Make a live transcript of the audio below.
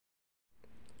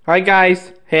Hi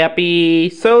guys, happy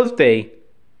Thursday.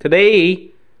 Today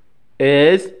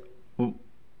is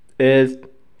is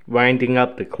winding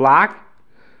up the clock.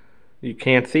 You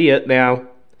can't see it now.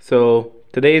 So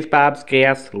today's Bob's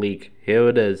gas leak. Here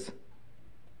it is.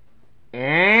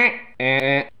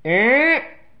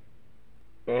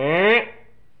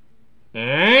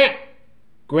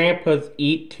 Grandpa's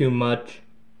eat too much.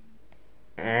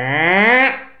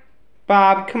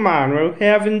 Bob, come on, we're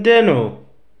having dinner.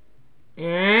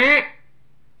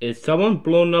 Is someone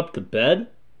blowing up the bed?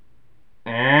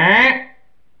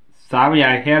 Sorry,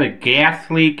 I had a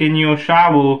gas leak in your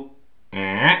shower.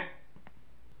 Ha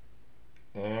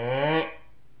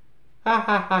ha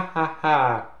ha ha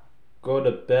ha. Go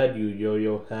to bed, you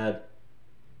yo-yo head.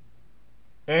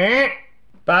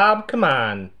 Bob, come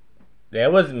on.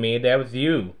 That was me, that was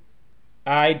you.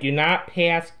 I do not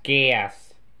pass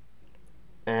gas.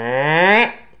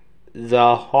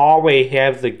 The hallway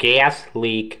has a gas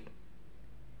leak.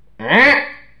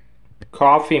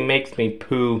 Coffee makes me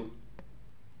poo.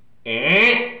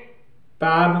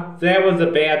 Bob, that was a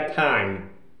bad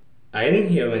time. I didn't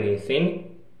hear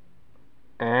anything.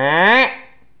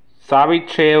 Sorry,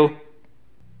 Chill.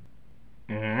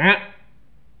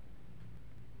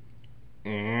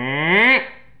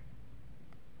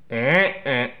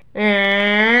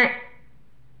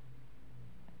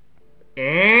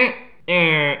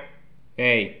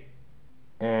 Hey.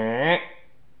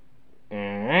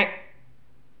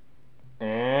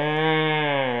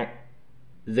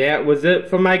 That was it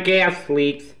for my gas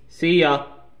leaks. See ya.